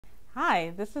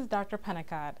Hi, this is Dr.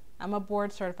 Pennicott. I'm a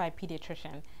board-certified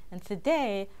pediatrician, and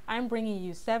today I'm bringing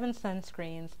you 7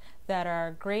 sunscreens that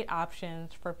are great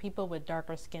options for people with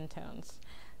darker skin tones.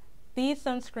 These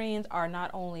sunscreens are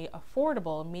not only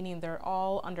affordable, meaning they're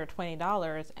all under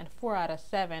 $20 and 4 out of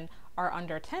 7 are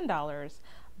under $10,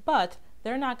 but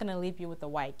they're not going to leave you with a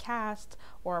white cast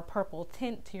or a purple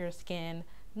tint to your skin,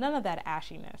 none of that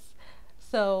ashiness.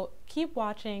 So keep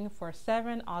watching for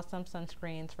 7 awesome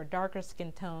sunscreens for darker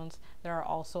skin tones that are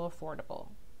also affordable.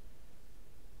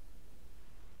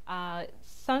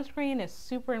 Sunscreen is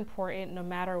super important no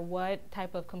matter what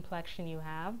type of complexion you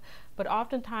have, but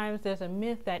oftentimes there's a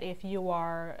myth that if you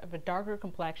are of a darker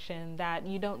complexion that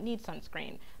you don't need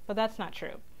sunscreen, but that's not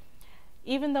true.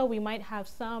 Even though we might have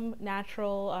some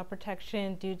natural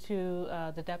protection due to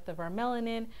the depth of our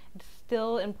melanin, it's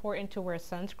still important to wear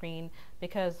sunscreen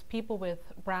because people with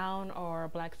brown or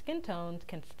black skin tones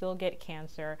can still get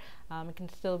cancer and can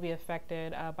still be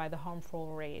affected by the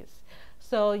harmful rays.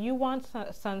 So you want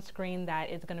sunscreen that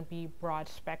is going to be broad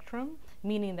spectrum,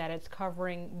 meaning that it's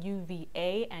covering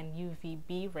UVA and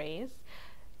UVB rays.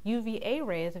 UVA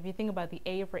rays, if you think about the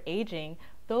A for aging,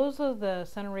 those are the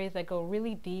sun rays that go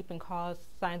really deep and cause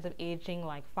signs of aging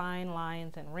like fine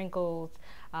lines and wrinkles.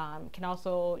 Can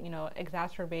also,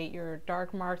 exacerbate your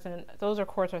dark marks, and those of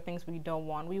course are things we don't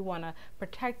want. We want to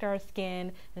protect our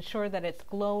skin, ensure that it's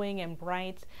glowing and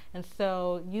bright, and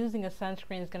so using a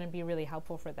sunscreen is going to be really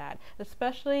helpful for that,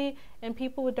 especially in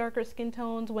people with darker skin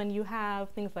tones. When you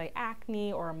have things like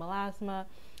acne or melasma,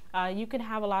 you can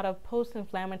have a lot of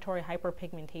post-inflammatory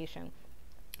hyperpigmentation.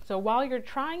 So while you're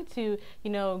trying to,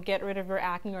 get rid of your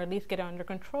acne or at least get it under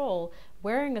control,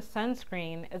 wearing a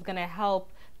sunscreen is going to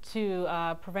help to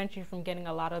prevent you from getting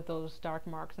a lot of those dark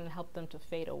marks and help them to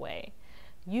fade away.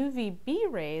 UVB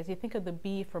rays, you think of the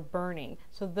B for burning.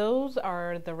 So those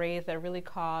are the rays that really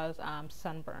cause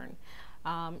sunburn.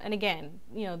 And again,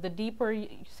 the deeper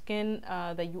skin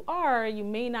that you are, you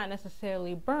may not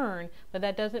necessarily burn, but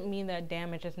that doesn't mean that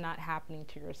damage is not happening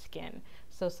to your skin.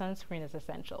 So sunscreen is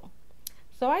essential.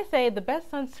 So I say the best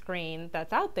sunscreen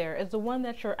that's out there is the one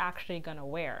that you're actually going to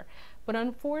wear. But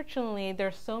unfortunately,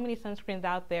 there's so many sunscreens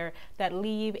out there that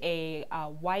leave a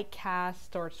white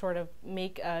cast or sort of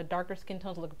make darker skin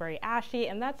tones look very ashy,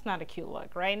 and that's not a cute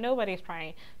look, right? Nobody's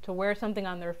trying to wear something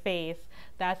on their face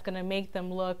that's going to make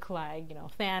them look like,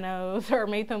 Thanos, or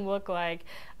make them look like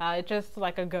just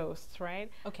like a ghost, right?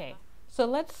 Okay, so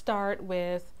let's start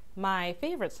with my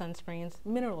favorite sunscreens,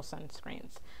 mineral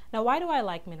sunscreens. Now, why do I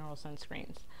like mineral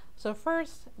sunscreens? So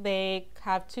first, they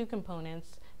have 2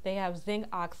 components. They have zinc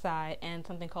oxide and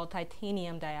something called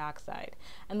titanium dioxide.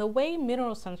 And the way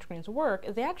mineral sunscreens work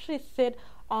is they actually sit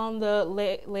on the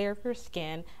layer of your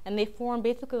skin, and they form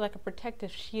basically like a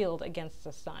protective shield against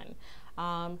the sun.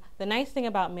 The nice thing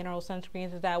about mineral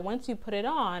sunscreens is that once you put it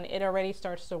on, it already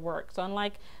starts to work. So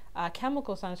unlike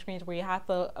chemical sunscreens where you have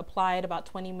to apply it about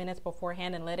 20 minutes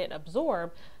beforehand and let it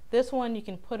absorb, this one you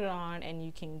can put it on and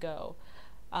you can go.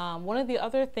 One of the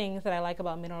other things that I like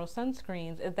about mineral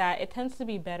sunscreens is that it tends to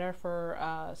be better for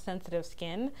sensitive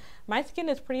skin. My skin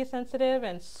is pretty sensitive,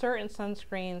 and certain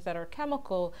sunscreens that are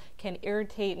chemical can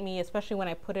irritate me, especially when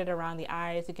I put it around the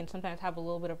eyes. You can sometimes have a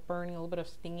little bit of burning, a little bit of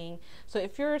stinging. So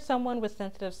if you're someone with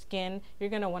sensitive skin, you're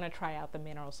going to want to try out the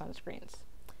mineral sunscreens.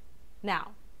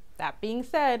 Now, that being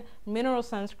said, mineral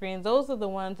sunscreens, those are the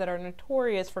ones that are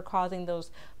notorious for causing those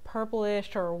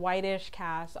purplish or whitish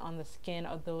casts on the skin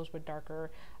of those with darker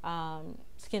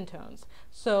skin tones.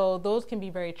 So those can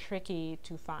be very tricky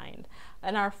to find.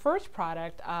 And our first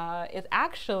product is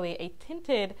actually a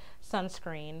tinted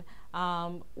sunscreen.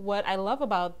 What I love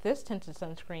about this tinted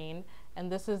sunscreen, and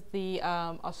this is the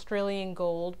Australian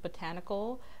Gold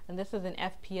Botanical, and this is an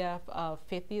SPF of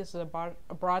 50. This is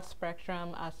a broad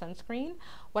spectrum sunscreen.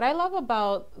 What I love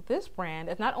about this brand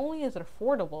is not only is it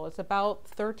affordable, it's about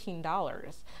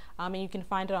 $13. And you can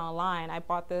find it online. I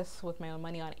bought this with my own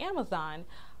money on Amazon,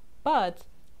 but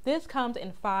this comes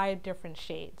in 5 different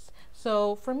shades.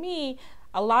 So for me,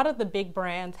 a lot of the big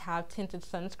brands have tinted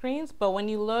sunscreens, but when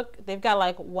you look, they've got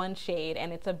like 1 shade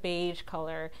and it's a beige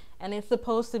color, and it's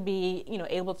supposed to be,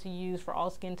 able to use for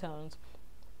all skin tones.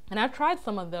 And I've tried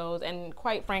some of those, and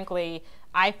quite frankly,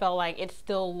 I felt like it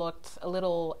still looked a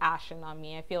little ashen on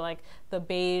me. I feel like the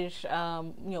beige,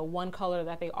 1 color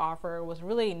that they offer was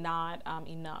really not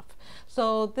enough.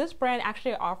 So this brand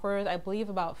actually offers, I believe,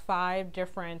 about 5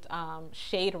 different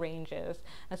shade ranges.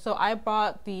 And so I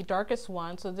bought the darkest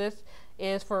one. So this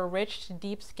is for rich to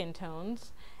deep skin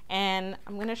tones. And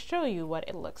I'm going to show you what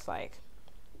it looks like.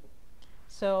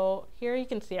 So here you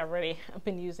can see already I've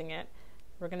been using it.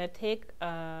 We're going to take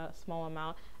a small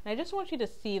amount, and I just want you to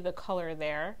see the color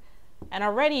there. And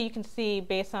already you can see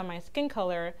based on my skin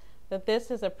color that this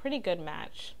is a pretty good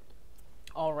match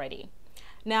already.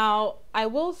 Now, I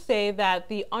will say that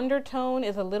the undertone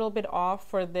is a little bit off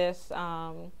for this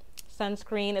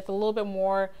sunscreen. It's a little bit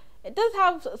more, it does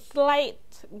have a slight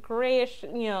grayish,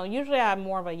 you know, usually I'm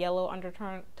more of a yellow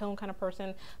undertone kind of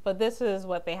person, but this is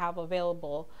what they have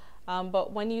available.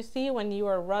 But when you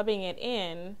are rubbing it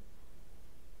in,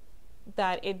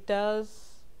 that it does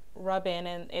rub in,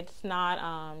 and it's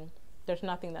not, there's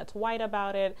nothing that's white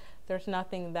about it. There's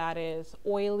nothing that is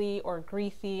oily or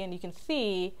greasy, and you can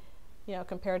see, you know,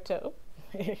 compared to, oh,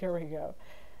 here we go.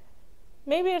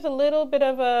 Maybe there's a little bit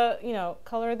of a, you know,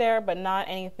 color there, but not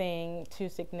anything too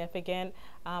significant.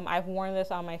 I've worn this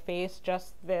on my face,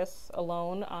 just this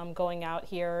alone, going out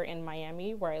here in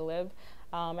Miami where I live,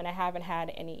 and I haven't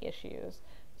had any issues.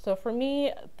 So for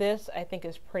me, this I think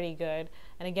is pretty good.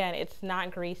 And again, it's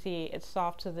not greasy, it's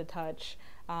soft to the touch,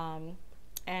 and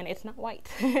it's not white.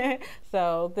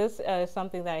 So this is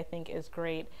something that I think is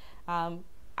great.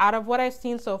 Out of what I've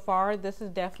seen so far, this is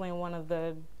definitely one of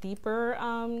the deeper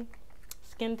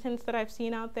skin tints that I've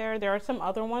seen out there. There are some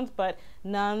other ones, but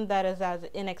none that is as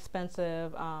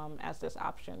inexpensive as this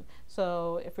option.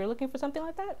 So if you're looking for something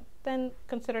like that, then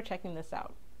consider checking this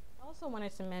out. I also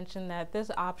wanted to mention that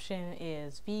this option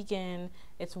is vegan,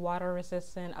 it's water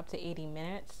resistant up to 80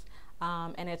 minutes,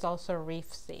 and it's also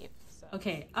reef safe.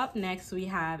 Okay, up next we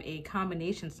have a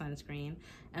combination sunscreen,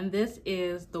 and this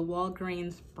is the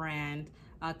Walgreens brand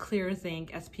Clear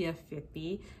Zinc SPF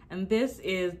 50, and this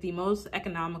is the most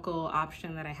economical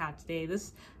option that I had today.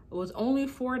 This was only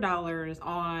 $4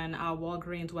 on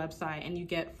Walgreens website, and you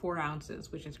get 4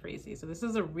 ounces, which is crazy. So this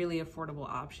is a really affordable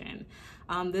option.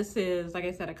 This is, like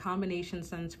I said, a combination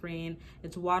sunscreen.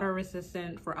 It's water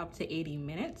resistant for up to 80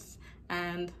 minutes,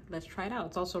 and let's try it out.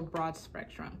 It's also broad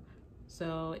spectrum.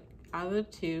 So out of the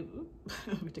tube,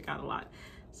 we took out a lot.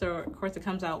 So of course it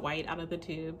comes out white out of the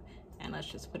tube, and let's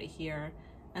just put it here.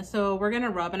 And so we're gonna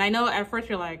rub, and I know at first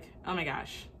you're like, oh my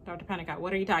gosh, Dr. Panicott,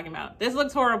 what are you talking about? This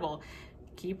looks horrible.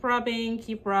 Keep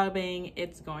rubbing,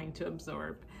 it's going to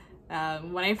absorb.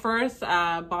 When I first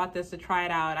bought this to try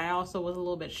it out, I also was a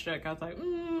little bit shook. I was like,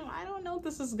 I don't know if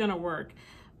this is gonna work.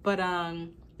 But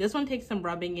this one takes some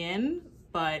rubbing in,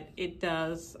 but it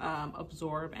does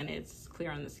absorb, and it's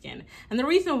clear on the skin. And the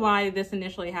reason why this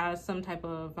initially has some type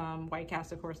of white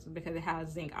cast, of course, is because it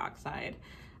has zinc oxide.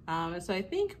 And so I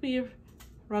think we've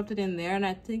rubbed it in there, and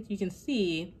I think you can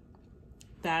see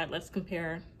that, let's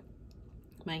compare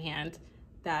my hand,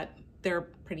 that they're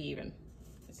pretty even.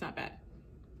 It's not bad.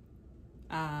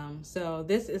 So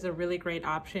this is a really great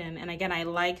option. And again, I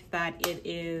like that it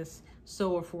is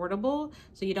so affordable,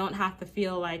 so you don't have to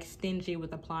feel like stingy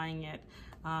with applying it.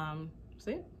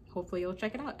 So yeah, hopefully you'll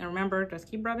check it out. And remember, just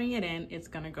keep rubbing it in, it's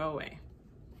gonna go away.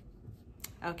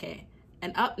 Okay,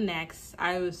 and up next,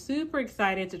 I was super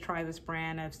excited to try this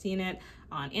brand. I've seen it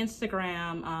on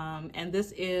Instagram, and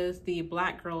this is the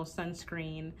Black Girl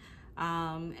Sunscreen.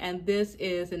 And this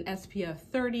is an SPF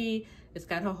 30. It's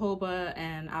got jojoba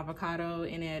and avocado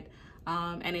in it.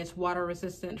 And it's water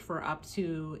resistant for up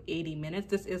to 80 minutes.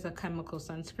 This is a chemical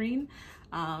sunscreen.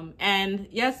 And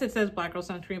yes, it says Black Girl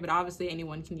Sunscreen, but obviously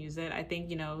anyone can use it. I think,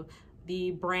 you know,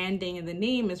 the branding and the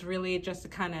name is really just to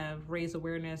kind of raise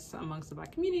awareness amongst the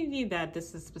Black community that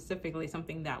this is specifically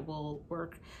something that will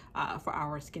work for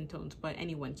our skin tones, but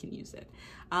anyone can use it.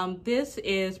 This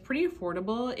is pretty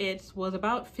affordable. It was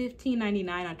about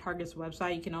 $15.99 on Target's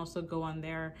website. You can also go on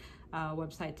their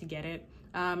website to get it.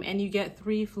 And you get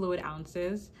 3 fluid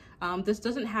ounces. This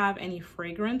doesn't have any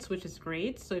fragrance, which is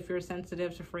great. So if you're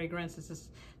sensitive to fragrance, this just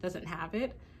doesn't have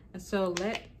it. And so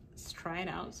let's try it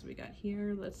out. So we got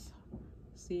here, let's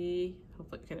see,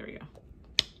 hopefully, okay, there we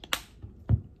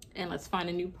go. And let's find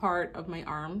a new part of my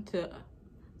arm to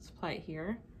apply it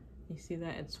here. You see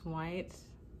that it's white.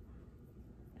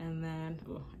 And then,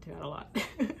 oh, I took out a lot.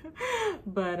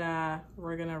 But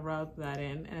we're gonna rub that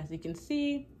in. And as you can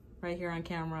see, right here on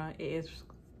camera, it is,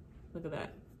 look at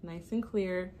that, nice and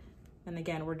clear. And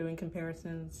again, we're doing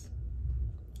comparisons,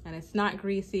 and it's not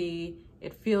greasy.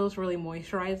 It feels really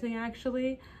moisturizing,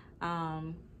 actually.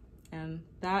 And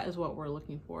that is what we're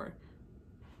looking for.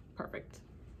 Perfect.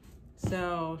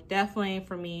 So definitely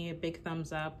for me, a big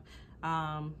thumbs up.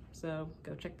 So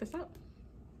go check this out.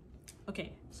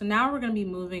 Okay, so now we're gonna be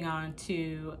moving on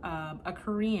to a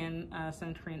Korean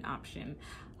sunscreen option.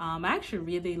 I actually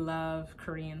really love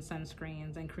Korean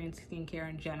sunscreens and Korean skincare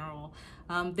in general.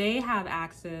 They have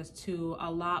access to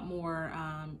a lot more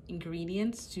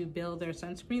ingredients to build their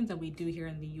sunscreens than we do here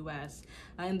in the US.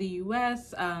 In the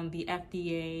US, the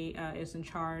FDA is in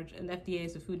charge, and the FDA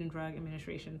is the Food and Drug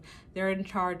Administration. They're in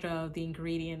charge of the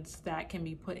ingredients that can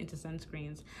be put into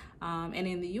sunscreens. And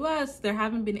in the US, there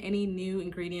haven't been any new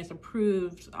ingredients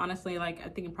approved, honestly, like I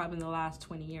think probably in the last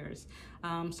 20 years.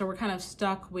 So we're kind of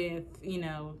stuck with, you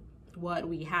know, what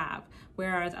we have.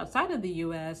 Whereas outside of the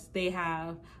US, they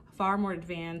have far more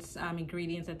advanced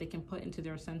ingredients that they can put into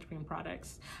their sunscreen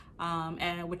products,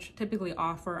 and which typically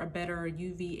offer a better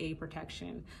UVA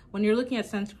protection. When you're looking at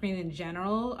sunscreen in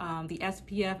general, the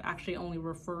SPF actually only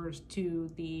refers to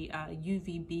the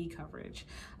UVB coverage.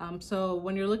 So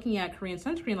when you're looking at Korean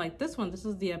sunscreen like this one, this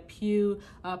is the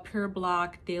Pure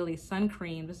Block Daily Sun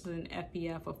Cream. This is an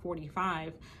SPF of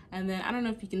 45. And then I don't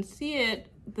know if you can see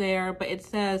it there, but it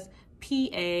says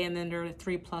PA and then there are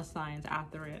 3+ signs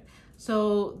after it.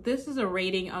 So this is a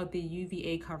rating of the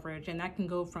UVA coverage, and that can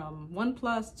go from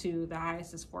 1+ to the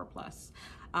highest is 4+.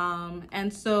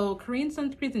 And so Korean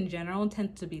sunscreens in general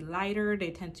tend to be lighter.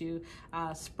 They tend to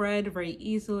spread very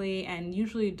easily and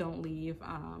usually don't leave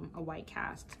a white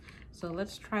cast. So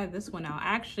let's try this one out.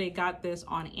 I actually got this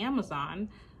on Amazon.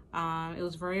 It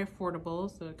was very affordable,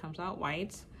 so it comes out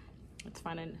white. Let's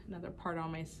find another part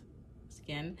on my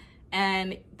skin.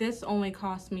 And this only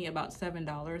cost me about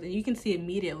 $7, and you can see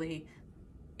immediately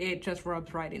it just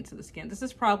rubs right into the skin. This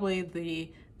is probably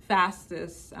the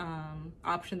fastest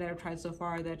option that I've tried so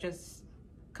far that just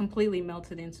completely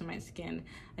melted into my skin.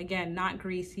 Again, not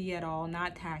greasy at all,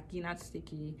 not tacky, not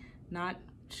sticky, not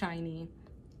shiny.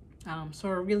 So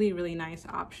a really, really nice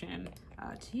option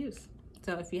to use.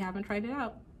 So if you haven't tried it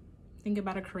out, think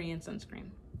about a Korean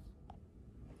sunscreen.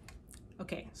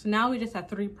 Okay, so now we just have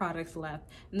 3 products left,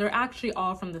 and they're actually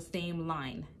all from the same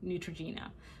line,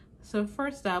 Neutrogena. So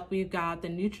first up, we've got the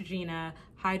Neutrogena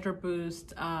Hydro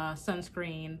Boost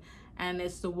sunscreen, and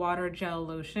it's the water gel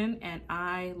lotion, and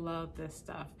I love this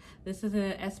stuff. This is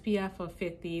an SPF of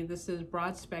 50. This is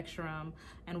broad spectrum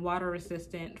and water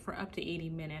resistant for up to 80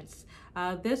 minutes.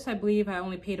 This, I believe I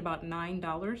only paid about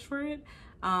 $9 for it,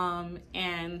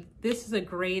 and this is a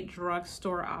great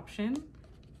drugstore option.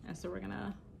 And so we're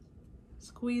gonna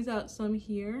squeeze out some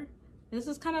here. This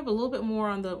is kind of a little bit more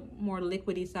on the more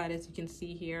liquidy side, as you can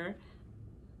see here.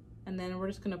 And then we're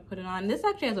just gonna put it on. This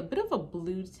actually has a bit of a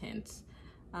blue tint.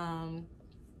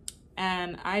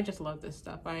 And I just love this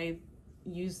stuff. I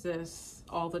use this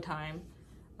all the time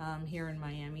here in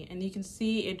Miami. And you can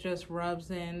see it just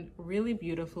rubs in really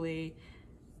beautifully.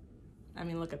 I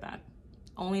mean, look at that.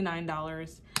 Only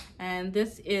 $9. And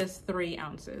this is 3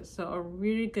 ounces, so a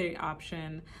really good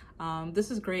option. This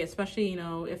is great, especially, you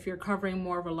know, if you're covering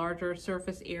more of a larger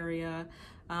surface area,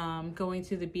 going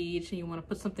to the beach, and you want to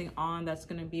put something on that's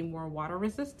going to be more water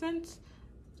resistant.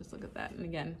 Just look at that, and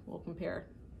again, we'll compare.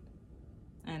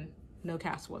 And no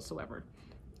cast whatsoever.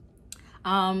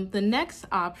 The next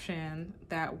option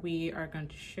that we are going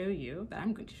to show you, that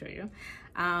I'm going to show you,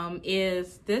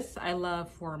 is this. I love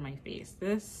for my face.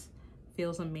 This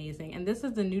feels amazing, and this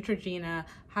is the Neutrogena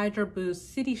Hydro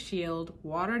Boost City Shield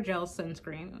Water Gel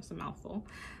Sunscreen. That's a mouthful.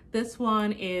 This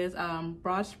one is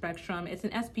broad spectrum. It's an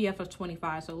SPF of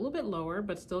 25, so a little bit lower,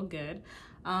 but still good.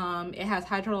 It has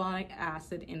hyaluronic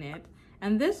acid in it,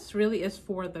 and this really is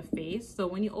for the face. So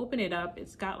when you open it up,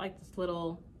 it's got like this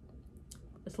little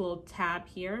tab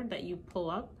here that you pull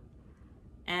up,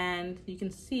 and you can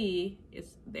see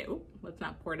it's there. Oops, let's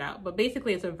not pour it out, but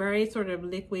basically it's a very sort of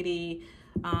liquidy,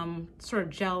 sort of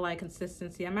gel-like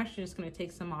consistency. I'm actually just going to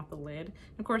take some off the lid.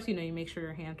 Of course, you know, you make sure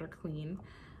your hands are clean.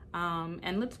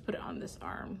 And let's put it on this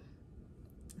arm.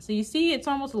 So you see it's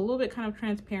almost a little bit kind of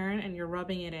transparent, and you're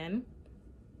rubbing it in.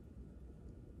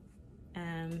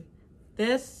 And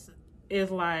this is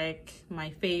like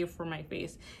my fave for my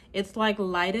face. It's like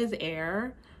light as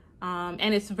air,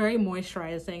 and it's very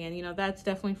moisturizing, and you know, that's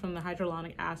definitely from the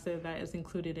hyaluronic acid that is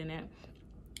included in it.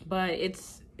 But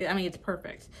it's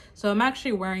perfect. So I'm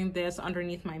actually wearing this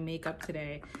underneath my makeup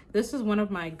today. This is one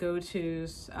of my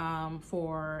go-tos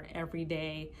for every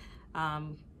day.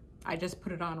 I just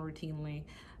put it on routinely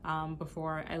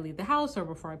before I leave the house or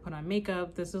before I put on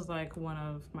makeup. This is like one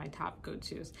of my top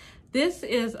go-tos. This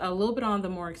is a little bit on the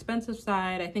more expensive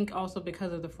side, I think also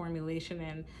because of the formulation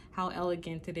and how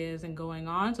elegant it is and going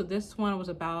on. So this one was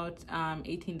about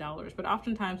 $18, but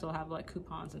oftentimes they'll have like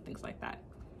coupons and things like that.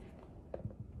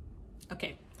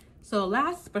 Okay, so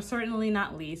last but certainly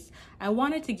not least, I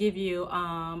wanted to give you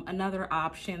another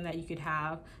option that you could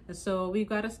have. And so we've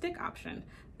got a stick option.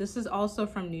 This is also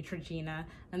from Neutrogena,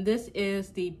 and this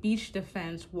is the Beach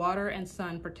Defense Water and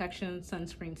Sun Protection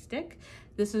Sunscreen Stick.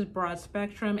 This is broad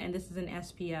spectrum, and this is an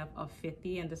SPF of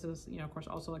 50, and this is, of course,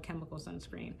 also a chemical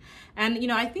sunscreen.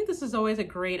 And, I think this is always a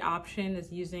great option,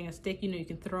 is using a stick. You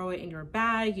can throw it in your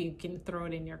bag, you can throw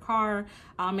it in your car,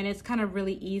 and it's kind of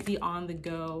really easy on the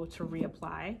go to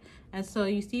reapply. And so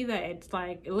you see that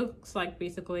it looks like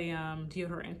basically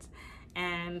deodorant.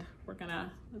 And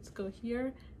let's go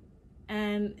here,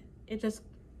 and it just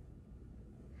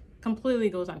completely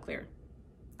goes on clear.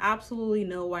 Absolutely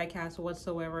no white cast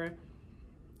whatsoever.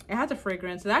 It has a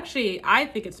fragrance. I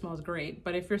think it smells great,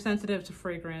 but if you're sensitive to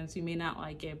fragrance, you may not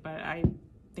like it, but I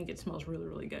think it smells really,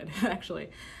 really good, actually.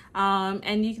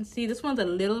 And you can see this one's a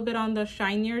little bit on the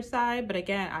shinier side, but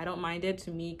again, I don't mind it.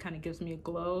 To me, it kind of gives me a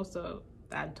glow, so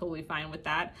I'm totally fine with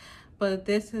that. But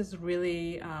this is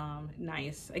really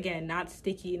nice. Again, not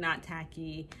sticky, not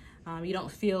tacky. You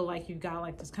don't feel like you've got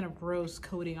like this kind of gross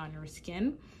coating on your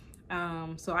skin.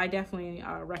 So I definitely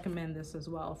recommend this as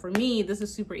well. For me, this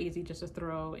is super easy just to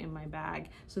throw in my bag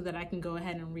so that I can go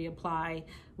ahead and reapply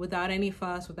without any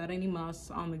fuss, without any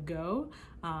muss, on the go.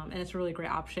 And it's a really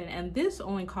great option. And this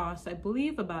only costs, I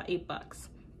believe, about $8.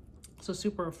 So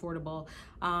super affordable.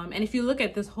 And if you look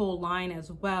at this whole line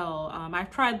as well,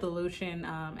 I've tried the lotion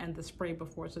and the spray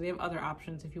before, so they have other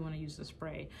options if you want to use the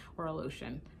spray or a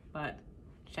lotion, but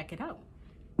check it out.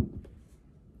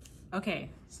 Okay,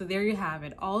 so there you have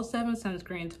it. All 7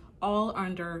 sunscreens, all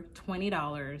under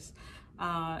 $20.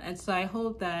 And so I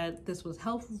hope that this was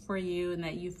helpful for you and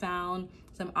that you found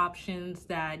some options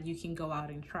that you can go out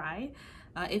and try.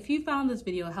 If you found this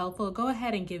video helpful, go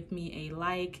ahead and give me a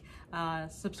like,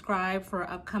 subscribe for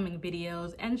upcoming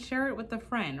videos, and share it with a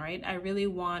friend, right? I really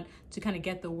want to kind of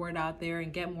get the word out there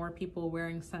and get more people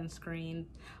wearing sunscreen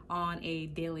on a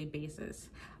daily basis.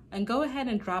 And go ahead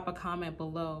and drop a comment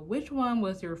below. Which one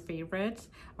was your favorite,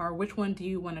 or which one do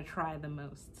you want to try the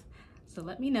most? So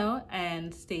let me know,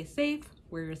 and stay safe,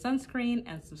 wear your sunscreen,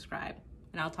 and subscribe.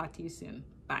 And I'll talk to you soon.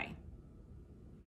 Bye.